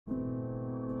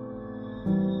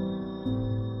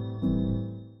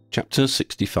Chapter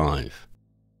 65.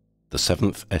 The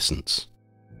Seventh Essence.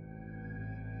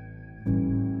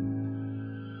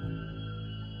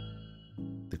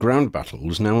 The ground battle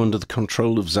was now under the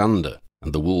control of Xander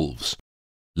and the wolves.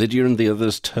 Lydia and the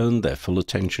others turned their full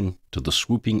attention to the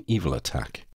Swooping Evil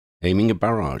attack, aiming a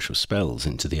barrage of spells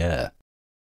into the air.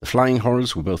 The flying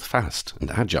horrors were both fast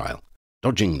and agile,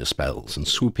 dodging the spells and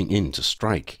swooping in to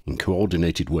strike in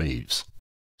coordinated waves.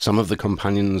 Some of the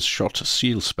companions shot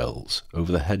seal spells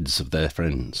over the heads of their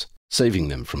friends, saving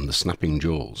them from the snapping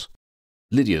jaws.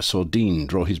 Lydia saw Dean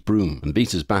draw his broom and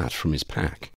beat his bat from his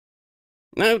pack.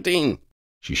 "No, Dean,"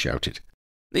 she shouted.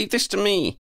 "Leave this to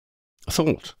me." A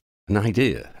thought, an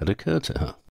idea, had occurred to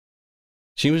her.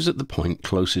 She was at the point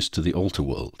closest to the altar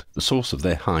world, the source of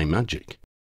their high magic.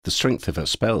 The strength of her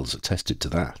spells attested to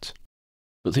that.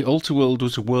 But the altar world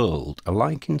was a world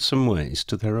alike in some ways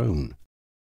to their own.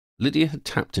 Lydia had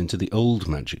tapped into the old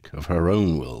magic of her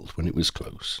own world when it was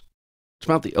close. It's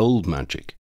about the old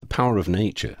magic, the power of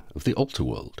nature, of the altar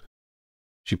world.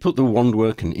 She put the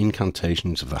wandwork and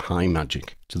incantations of the high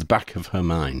magic to the back of her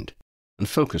mind and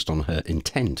focused on her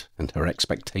intent and her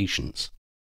expectations.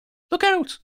 "Look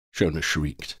out!" Shona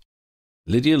shrieked.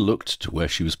 Lydia looked to where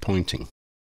she was pointing.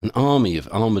 An army of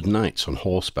armoured knights on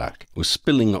horseback was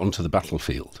spilling onto the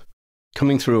battlefield,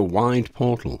 coming through a wide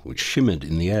portal which shimmered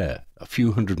in the air a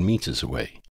few hundred meters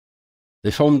away.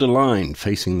 They formed a line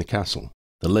facing the castle,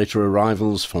 the later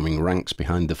arrivals forming ranks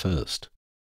behind the first.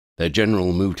 Their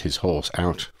general moved his horse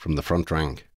out from the front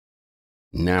rank.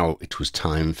 Now it was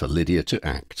time for Lydia to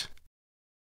act.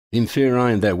 The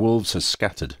Inferi and their wolves had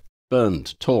scattered,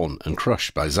 burned, torn, and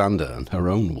crushed by Xander and her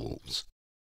own wolves.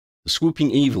 The Swooping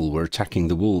Evil were attacking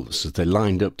the wolves as they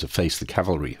lined up to face the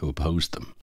cavalry who opposed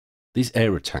them. These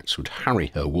air attacks would harry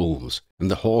her wolves,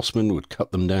 and the horsemen would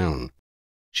cut them down.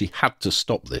 She had to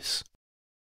stop this.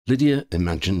 Lydia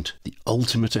imagined the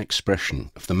ultimate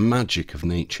expression of the magic of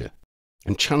nature,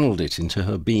 and channeled it into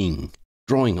her being,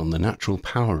 drawing on the natural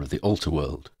power of the altar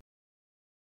world.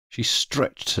 She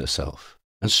stretched herself,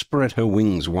 and spread her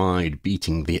wings wide,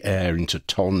 beating the air into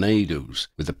tornadoes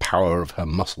with the power of her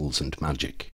muscles and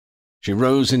magic. She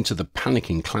rose into the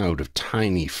panicking cloud of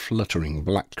tiny, fluttering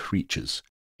black creatures,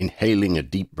 inhaling a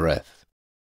deep breath.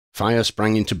 Fire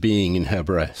sprang into being in her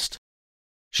breast.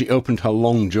 She opened her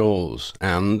long jaws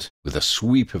and, with a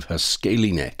sweep of her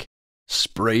scaly neck,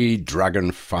 sprayed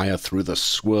dragon fire through the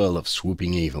swirl of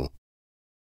Swooping Evil.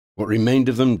 What remained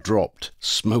of them dropped,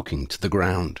 smoking, to the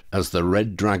ground, as the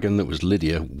red dragon that was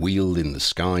Lydia wheeled in the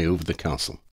sky over the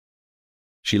castle.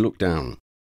 She looked down.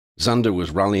 Xander was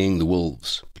rallying the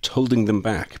wolves, but holding them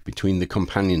back between the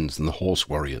companions and the horse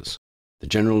warriors. The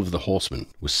general of the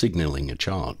horsemen was signalling a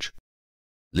charge.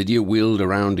 Lydia wheeled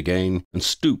around again and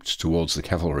stooped towards the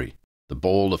cavalry, the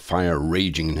ball of fire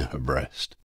raging in her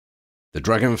breast. The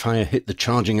dragon fire hit the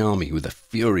charging army with the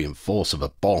fury and force of a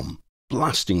bomb,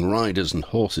 blasting riders and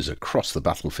horses across the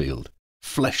battlefield,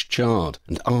 flesh charred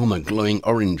and armour glowing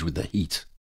orange with the heat.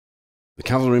 The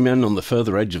cavalrymen on the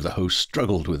further edge of the host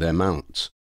struggled with their mounts.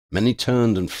 Many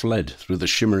turned and fled through the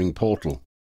shimmering portal.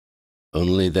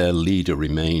 Only their leader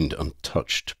remained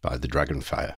untouched by the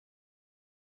dragonfire.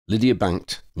 Lydia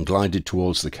banked and glided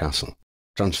towards the castle,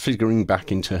 transfiguring back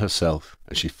into herself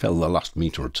as she fell the last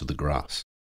metre to the grass,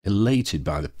 elated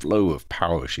by the flow of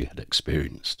power she had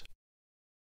experienced.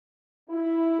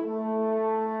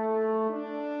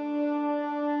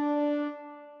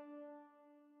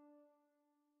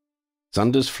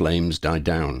 Xander's flames died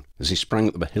down as he sprang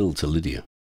up the hill to Lydia.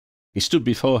 He stood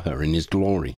before her in his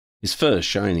glory, his fur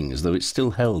shining as though it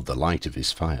still held the light of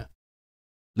his fire.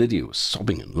 Lydia was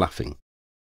sobbing and laughing,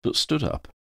 but stood up.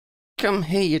 "Come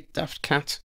here, you daft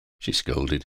cat," she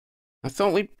scolded. "I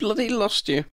thought we'd bloody lost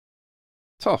you."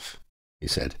 "Tough," he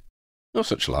said. "No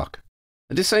such luck.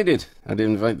 I decided I'd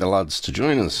invite the lads to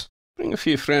join us. Bring a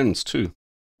few friends, too.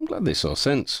 I'm glad they saw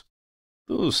sense.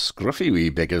 Those scruffy wee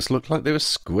beggars looked like they were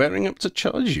squaring up to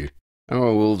charge you.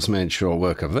 Our wolves made short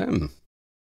work of them.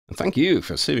 And thank you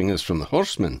for saving us from the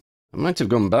horsemen. It might have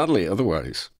gone badly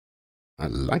otherwise. I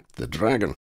liked the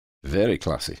dragon. Very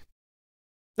classy.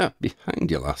 Ah,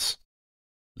 behind you, lass."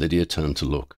 Lydia turned to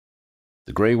look.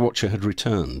 The Grey Watcher had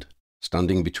returned,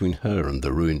 standing between her and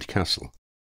the ruined castle.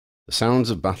 The sounds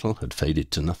of battle had faded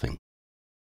to nothing.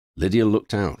 Lydia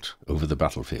looked out over the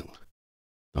battlefield.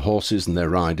 The horses and their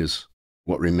riders,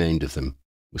 what remained of them,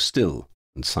 were still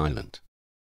and silent.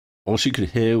 All she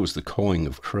could hear was the cawing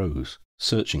of crows,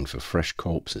 searching for fresh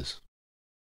corpses.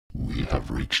 "We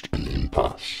have reached an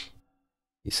impasse,"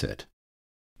 he said.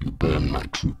 "You burn my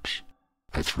troops.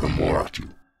 I throw more at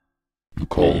you. You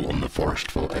call on the forest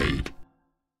for aid.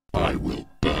 I will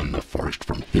burn the forest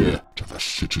from here to the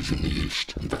cities in the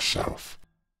east and the south,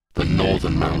 the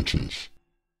northern mountains,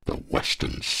 the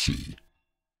western sea.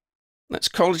 Let's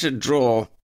call it a draw,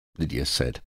 Lydia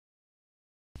said.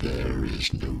 There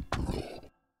is no draw,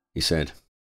 He said.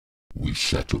 we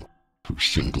settle to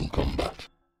single combat.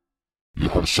 You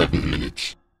have 7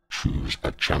 minutes. Choose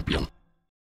a champion.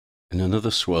 In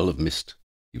another swirl of mist,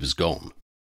 he was gone.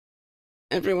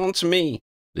 Everyone to me,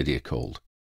 Lydia called.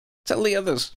 Tell the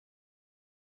others.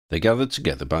 They gathered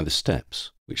together by the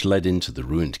steps which led into the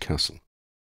ruined castle.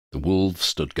 The wolves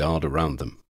stood guard around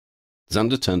them.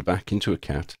 Xander turned back into a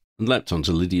cat and leapt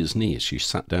onto Lydia's knee as she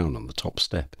sat down on the top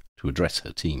step to address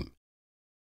her team.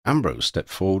 Ambrose stepped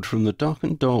forward from the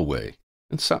darkened doorway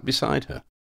and sat beside her.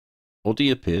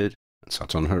 Oddie appeared and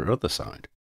sat on her other side.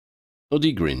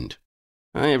 Oddie grinned.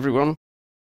 Hi, everyone.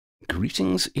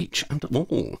 Greetings each and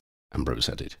all, Ambrose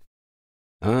added.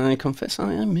 I confess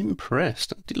I am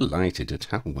impressed and delighted at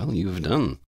how well you have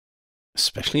done.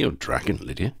 Especially your dragon,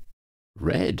 Lydia.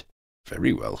 Red.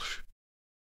 Very Welsh.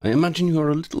 I imagine you are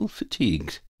a little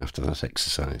fatigued after that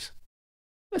exercise.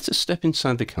 Let us step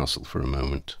inside the castle for a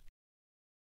moment.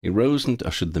 He rose and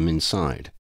ushered them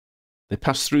inside. They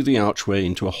passed through the archway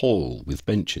into a hall with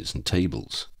benches and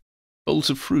tables. Bowls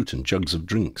of fruit and jugs of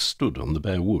drinks stood on the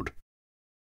bare wood.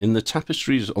 In the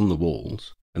tapestries on the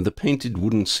walls and the painted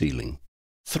wooden ceiling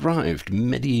thrived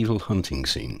medieval hunting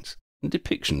scenes and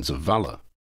depictions of valour.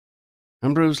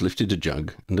 Ambrose lifted a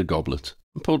jug and a goblet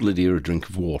and poured Lydia a drink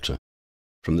of water.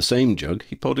 From the same jug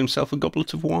he poured himself a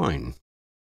goblet of wine.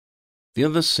 The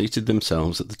others seated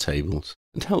themselves at the tables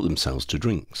and helped themselves to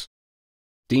drinks.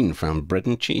 Dean found bread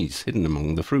and cheese hidden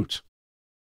among the fruit.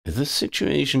 The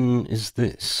situation is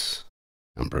this,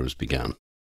 Ambrose began.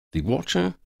 The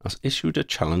Watcher has issued a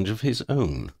challenge of his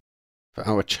own for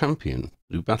our champion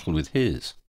to battle with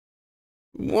his.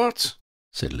 What?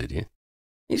 Said Lydia.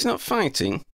 He's not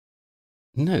fighting?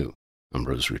 No,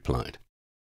 Ambrose replied.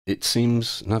 It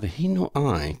seems neither he nor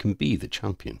I can be the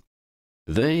champion.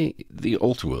 They, the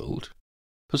Alterworld,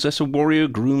 possess a warrior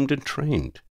groomed and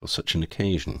trained for such an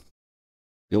occasion.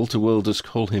 The Alterworlders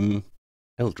call him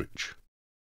Eldritch.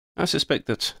 I suspect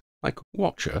that, like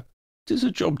Watcher, it is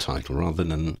a job title rather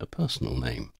than a personal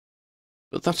name.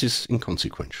 But that is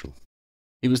inconsequential.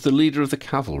 He was the leader of the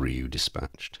cavalry you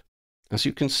dispatched. As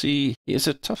you can see, he is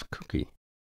a tough cookie.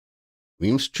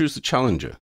 We must choose the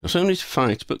challenger, not only to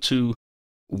fight, but to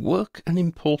work an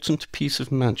important piece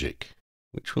of magic,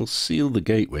 which will seal the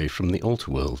gateway from the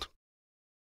Alterworld.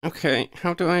 Okay,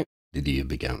 how do I... Lydia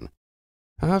began.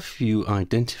 Have you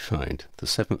identified the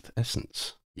 7th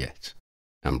essence yet?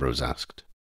 Ambrose asked.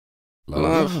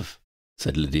 Love,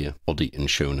 said Lydia, Oddie and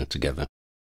Shona together.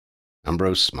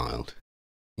 Ambrose smiled.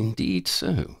 Indeed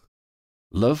so.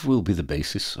 Love will be the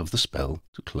basis of the spell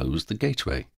to close the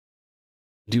gateway.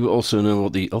 Do you also know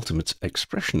what the ultimate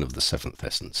expression of the 7th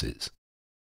essence is?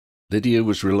 Lydia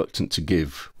was reluctant to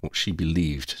give what she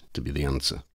believed to be the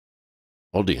answer.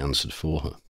 Oddie answered for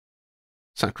her.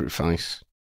 Sacrifice.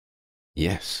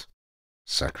 Yes,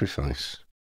 sacrifice,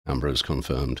 Ambrose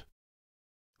confirmed.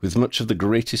 With much of the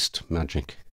greatest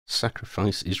magic,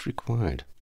 sacrifice is required.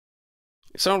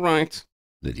 It's all right,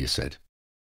 Lydia said.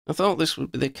 I thought this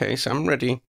would be the case. I'm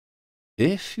ready.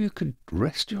 If you could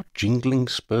rest your jingling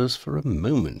spurs for a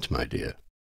moment, my dear,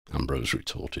 Ambrose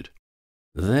retorted.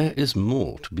 There is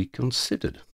more to be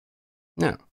considered.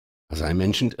 Now, as I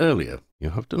mentioned earlier, you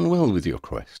have done well with your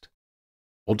quest.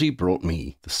 Oddie brought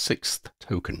me the 6th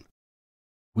token.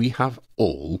 We have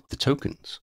all the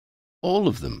tokens. All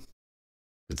of them.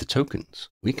 With the tokens,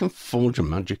 we can forge a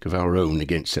magic of our own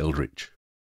against Eldritch.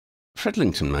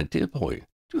 Fredlington, my dear boy,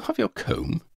 do you have your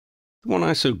comb? The one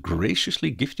I so graciously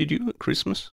gifted you at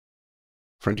Christmas?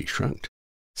 Freddie shrugged.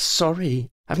 Sorry,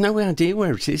 I've no idea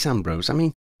where it is, Ambrose. I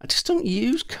mean, I just don't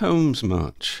use combs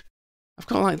much. I've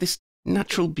got like this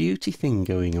natural beauty thing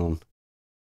going on.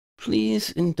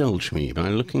 Please indulge me by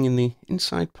looking in the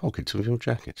inside pocket of your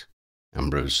jacket,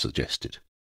 Ambrose suggested.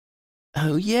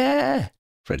 Oh, yeah,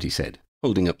 Freddie said,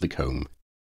 holding up the comb.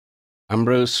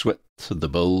 Ambrose swept the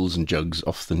bowls and jugs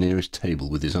off the nearest table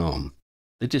with his arm.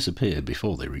 They disappeared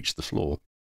before they reached the floor.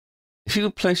 If you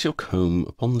would place your comb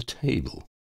upon the table,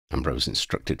 Ambrose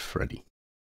instructed Freddie.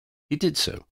 He did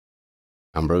so.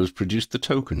 Ambrose produced the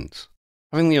tokens,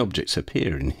 having the objects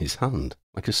appear in his hand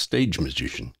like a stage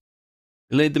magician.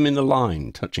 He laid them in a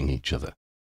line, touching each other.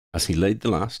 As he laid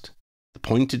the last, the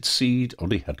pointed seed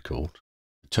Oddie had caught,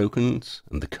 the tokens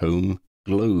and the comb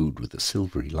glowed with a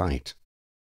silvery light.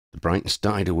 The brightness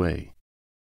died away.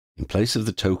 In place of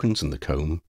the tokens and the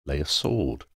comb lay a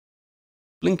sword.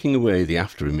 Blinking away the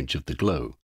after-image of the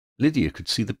glow, Lydia could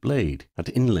see the blade had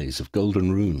inlays of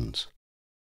golden runes.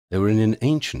 They were in an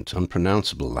ancient,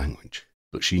 unpronounceable language,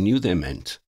 but she knew they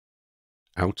meant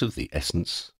out of the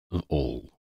essence of all.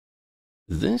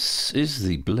 This is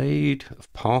the blade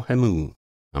of Parhemu,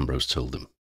 Ambrose told them.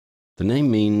 The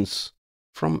name means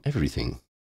from everything.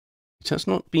 It has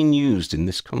not been used in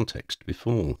this context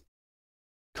before.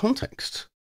 Context?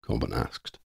 Corbin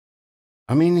asked.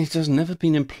 I mean, it has never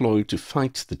been employed to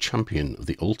fight the champion of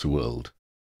the altar world,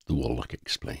 the warlock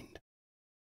explained.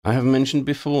 I have mentioned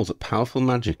before that powerful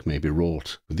magic may be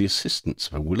wrought with the assistance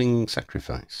of a willing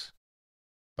sacrifice.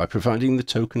 By providing the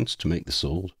tokens to make the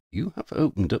sword, you have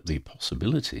opened up the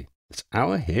possibility that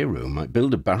our hero might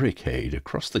build a barricade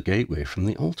across the gateway from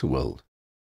the altar world.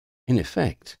 In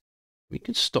effect, we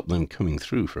could stop them coming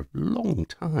through for a long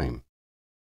time.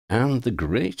 And the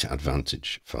great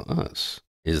advantage for us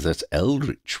is that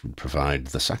Eldritch would provide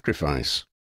the sacrifice.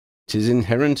 It is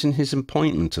inherent in his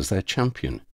appointment as their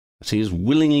champion that he has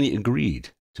willingly agreed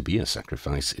to be a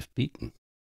sacrifice if beaten.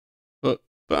 But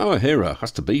our hero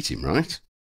has to beat him, right?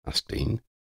 Asked Dean.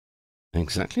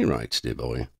 Exactly right, dear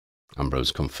boy,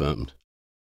 Ambrose confirmed.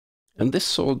 And this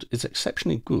sword is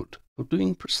exceptionally good for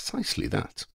doing precisely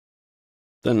that.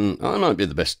 Then I might be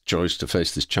the best choice to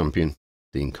face this champion,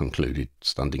 Dean concluded,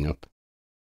 standing up.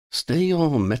 Stay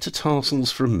your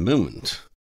metatarsals for a moment,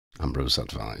 Ambrose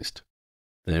advised.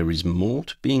 There is more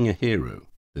to being a hero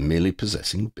than merely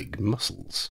possessing big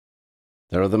muscles.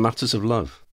 There are the matters of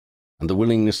love, and the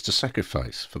willingness to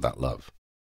sacrifice for that love.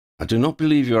 I do not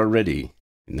believe you are ready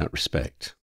in that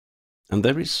respect. And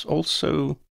there is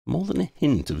also more than a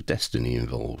hint of destiny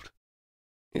involved.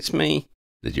 It's me,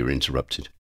 Lydia interrupted.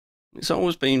 It's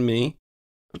always been me.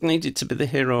 I've needed to be the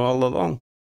hero all along.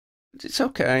 But it's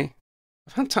okay.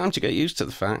 I've had time to get used to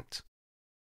the fact.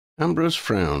 Ambrose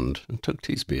frowned and tucked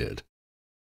his beard.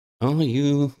 Are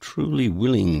you truly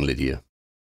willing, Lydia?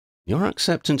 Your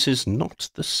acceptance is not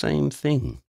the same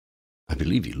thing. I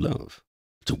believe you love,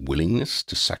 but a willingness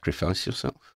to sacrifice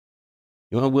yourself.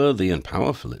 You are worthy and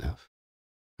powerful enough.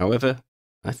 However,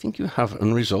 I think you have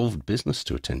unresolved business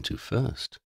to attend to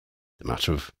first. The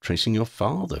matter of tracing your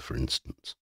father, for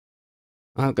instance.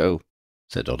 I'll go,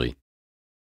 said Oddie.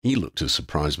 He looked as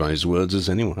surprised by his words as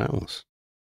anyone else.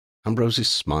 Ambrose's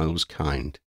smile was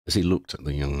kind as he looked at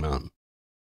the young man.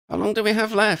 How long do we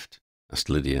have left? Asked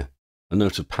Lydia, a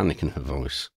note of panic in her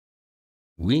voice.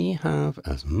 We have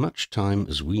as much time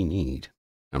as we need,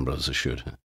 Ambrose assured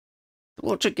her. The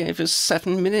watcher gave us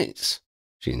 7 minutes,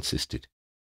 she insisted.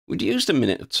 We'd used a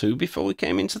minute or two before we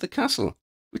came into the castle.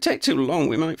 If we take too long,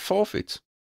 we might forfeit.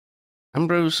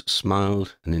 Ambrose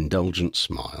smiled an indulgent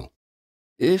smile.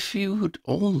 If you would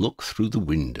all look through the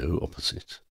window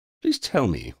opposite, please tell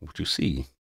me what you see.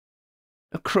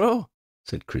 A crow,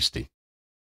 said Christie.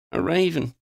 A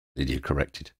raven, Lydia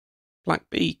corrected. Black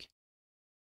beak.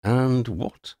 And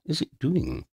what is it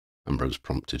doing? Ambrose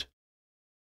prompted.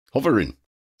 Hovering,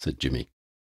 said Jimmy.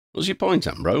 What's your point,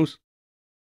 Ambrose?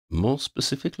 More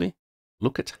specifically,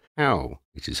 look at how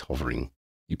it is hovering,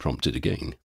 he prompted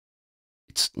again.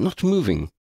 It's not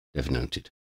moving, Dev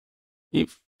noted.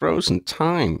 You've frozen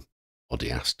time, Oddie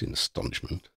asked in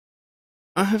astonishment.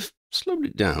 I have slowed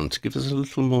it down to give us a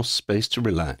little more space to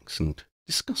relax and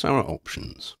discuss our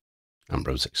options,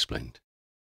 Ambrose explained.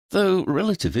 Though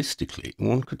relativistically,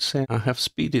 one could say I have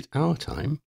speeded our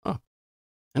time up.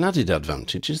 An added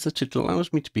advantage is that it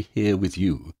allows me to be here with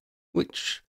you,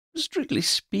 which, strictly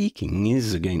speaking,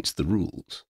 is against the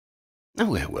rules. Now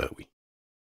where were we?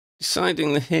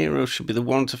 Deciding the hero should be the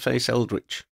one to face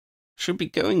Eldritch. Should be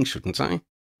going, shouldn't I?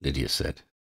 Lydia said.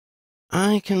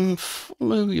 I can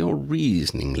follow your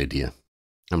reasoning, Lydia,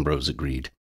 Ambrose agreed.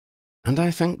 And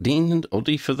I thank Dean and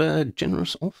Oddie for their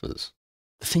generous offers.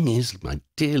 The thing is, my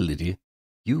dear Lydia,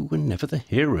 you were never the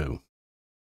hero.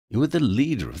 You were the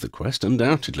leader of the quest,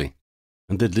 undoubtedly,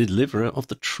 and the deliverer of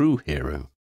the true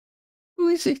hero. Who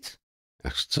is it?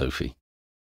 Asked Sophie.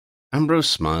 Ambrose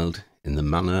smiled in the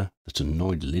manner that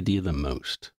annoyed Lydia the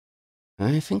most.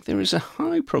 I think there is a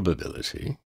high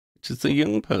probability it is the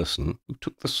young person who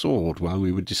took the sword while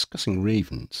we were discussing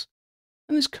ravens,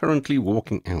 and is currently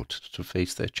walking out to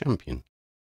face their champion.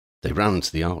 They ran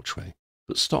to the archway,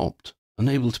 but stopped,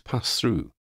 unable to pass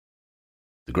through.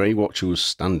 The Grey Watcher was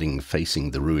standing facing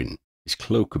the ruin, his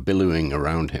cloak billowing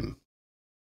around him.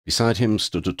 Beside him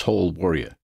stood a tall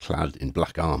warrior, clad in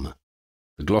black armour.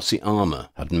 The glossy armour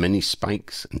had many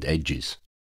spikes and edges,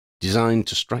 designed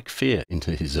to strike fear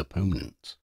into his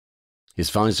opponents. His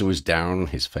visor was down,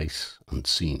 his face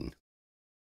unseen.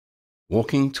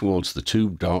 Walking towards the two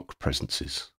dark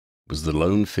presences was the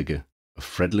lone figure of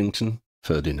Fredlington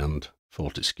Ferdinand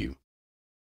Fortescue.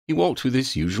 He walked with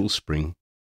his usual spring,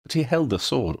 but he held the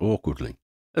sword awkwardly,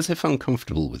 as if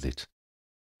uncomfortable with it.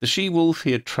 The she-wolf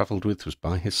he had travelled with was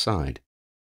by his side,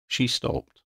 She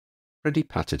stopped. Freddy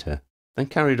patted her, then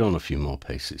carried on a few more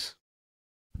paces.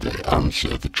 They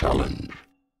answer the challenge,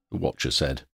 The Watcher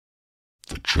said.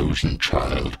 the chosen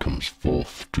child comes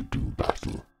forth to do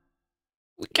battle.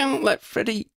 We can't let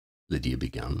Freddy... Lydia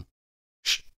began.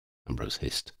 Shh, Ambrose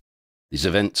hissed. These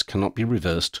events cannot be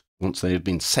reversed once they have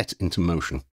been set into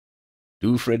motion.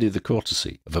 Do Freddy the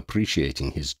courtesy of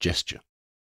appreciating his gesture.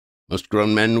 Most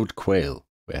grown men would quail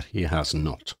where he has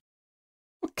not.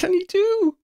 What can he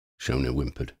do? Shona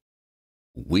whimpered.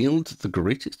 Wield the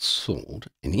greatest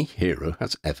sword any hero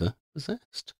has ever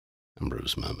possessed,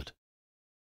 Ambrose murmured.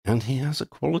 And he has a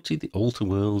quality the altar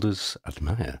worlders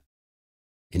admire.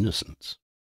 Innocence.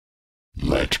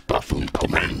 Let battle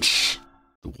commence,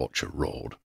 The Watcher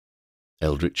roared.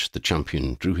 Eldritch, the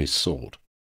champion, drew his sword.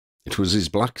 It was as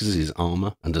black as his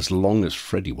armour and as long as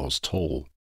Freddy was tall.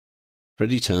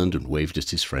 Freddy turned and waved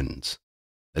at his friends.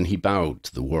 Then he bowed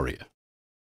to the warrior.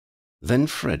 Then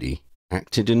Freddy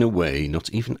acted in a way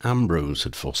not even Ambrose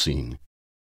had foreseen.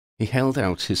 He held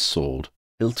out his sword,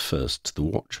 hilt first, to the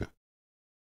Watcher.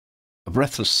 A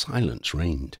breathless silence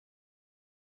reigned.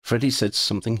 Freddy said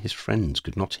something his friends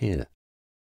could not hear.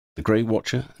 The Grey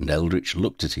Watcher and Eldritch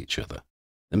looked at each other,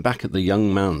 then back at the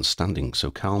young man standing so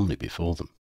calmly before them.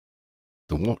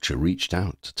 The Watcher reached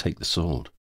out to take the sword.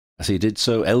 As he did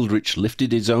so, Eldritch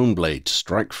lifted his own blade to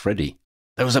strike Freddy.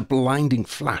 There was a blinding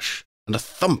flash and a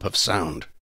thump of sound,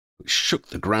 which shook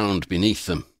the ground beneath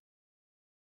them.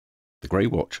 The Grey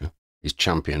Watcher, his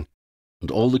champion,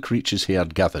 and all the creatures he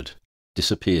had gathered,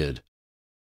 disappeared.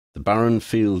 The barren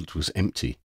field was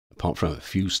empty, apart from a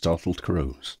few startled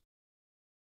crows.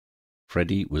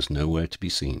 Freddy was nowhere to be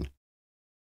seen.